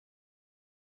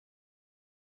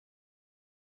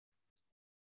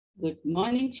Good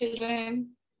morning,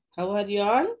 children. How are you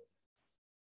all?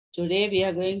 Today we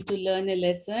are going to learn a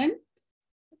lesson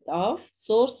of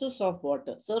sources of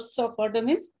water. Sources of water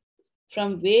means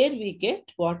from where we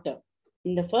get water.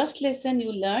 In the first lesson,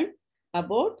 you learned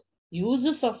about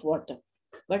uses of water.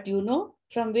 But you know,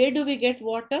 from where do we get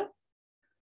water?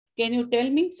 Can you tell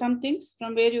me some things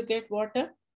from where you get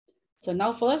water? So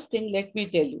now first thing, let me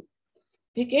tell you.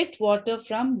 We get water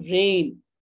from rain.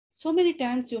 So many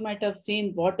times you might have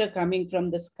seen water coming from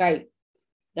the sky.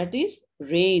 That is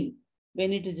rain.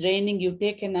 When it is raining, you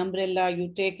take an umbrella, you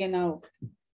take a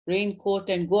raincoat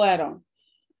and go around.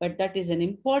 But that is an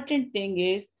important thing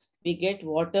is we get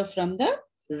water from the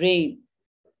rain.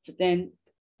 Then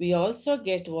we also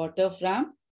get water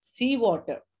from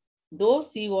seawater. Though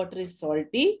seawater is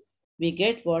salty, we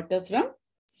get water from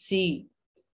sea.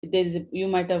 You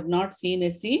might have not seen a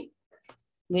sea.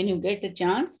 When you get a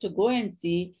chance to go and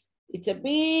see, it's a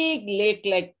big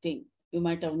lake-like thing. You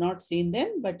might have not seen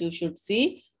them, but you should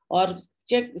see or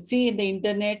see in the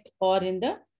internet or in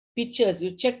the pictures.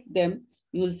 You check them,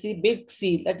 you will see big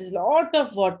sea. That is a lot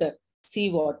of water,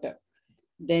 sea water.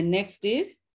 Then next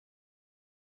is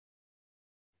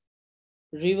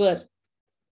river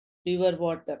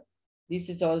water. This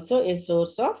is also a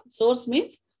source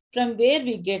means from where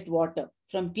we get water,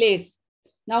 from place.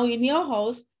 Now in your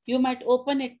house, you might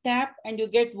open a tap and you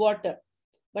get water.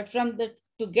 But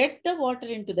to get the water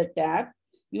into the tap,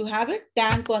 you have a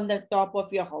tank on the top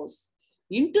of your house.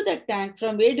 Into the tank,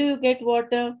 from where do you get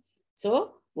water?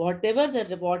 So whatever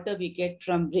the water we get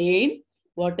from rain,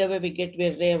 whatever we get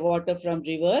water from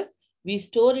rivers, we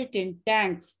store it in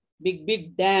tanks,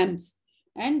 big dams,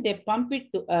 and they pump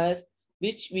it to us,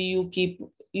 which you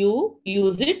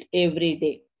use it every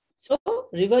day. So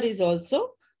river is also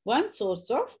one source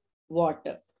of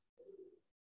water.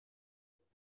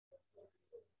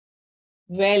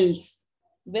 Wells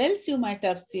you might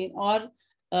have seen, or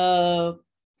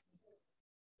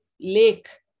lake.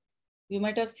 You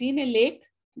might have seen a lake.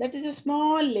 That is a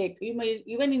small lake. You might,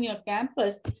 even in your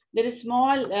campus, there is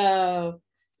small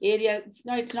area. It's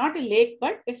not a lake,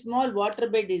 but a small water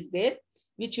bed is there,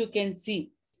 which you can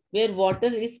see where water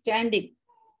is standing.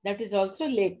 That is also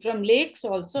lake. From lakes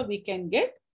also we can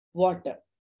get water.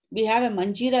 We have a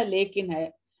Manjira lake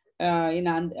in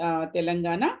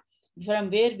Telangana,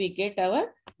 from where we get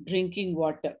our drinking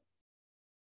water.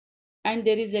 And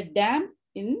there is a dam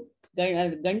in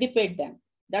Gandipet Dam.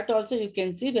 That also you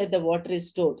can see where the water is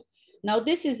stored. Now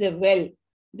this is a well.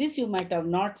 This you might have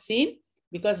not seen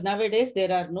because nowadays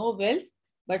there are no wells,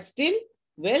 but still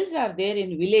wells are there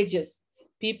in villages.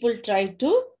 People try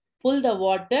to pull the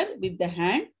water with the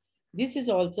hand. This is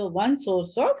also one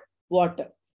source of water.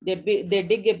 They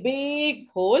dig a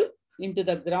big hole into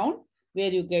the ground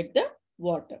where you get the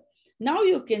water. Now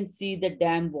you can see the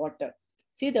dam water.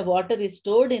 See, the water is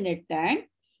stored in a tank,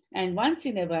 and once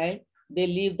in a while they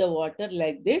leave the water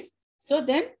like this. So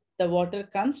then the water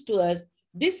comes to us.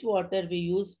 This water we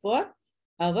use for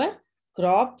our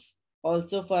crops,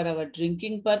 also for our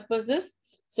drinking purposes.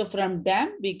 So from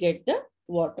dam we get the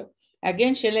water.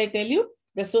 Again, shall I tell you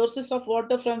the sources of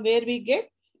water from where we get?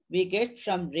 We get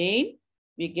from rain,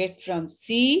 we get from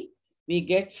sea, we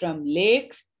get from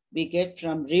lakes, we get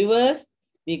from rivers,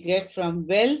 we get from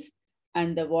wells,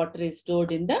 and the water is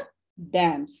stored in the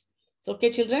dams. So, okay,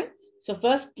 children. So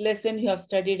first lesson you have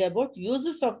studied about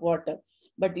uses of water.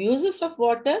 But uses of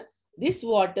water, this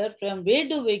water, from where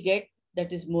do we get?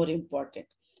 That is more important.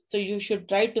 So you should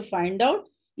try to find out.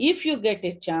 If you get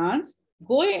a chance,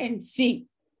 go and see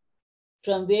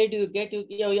from where do you get.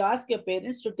 You ask your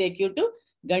parents to take you to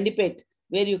Gandipet,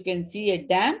 where you can see a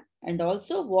dam and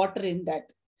also water in that,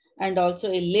 and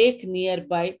also a lake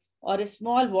nearby or a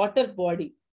small water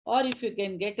body. Or if you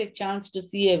can get a chance to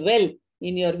see a well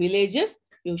in your villages,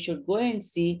 you should go and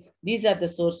see. These are the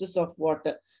sources of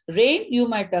water. Rain you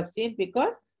might have seen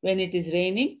because when it is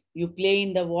raining, you play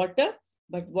in the water.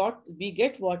 But what we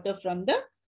get water from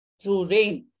through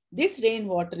rain. This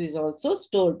rainwater is also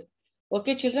stored.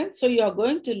 Okay, children. So you are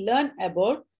going to learn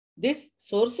about these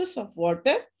sources of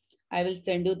water. I will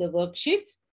send you the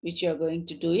worksheets, which you are going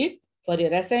to do it for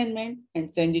your assignment and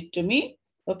send it to me.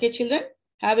 Okay, children.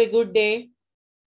 Have a good day.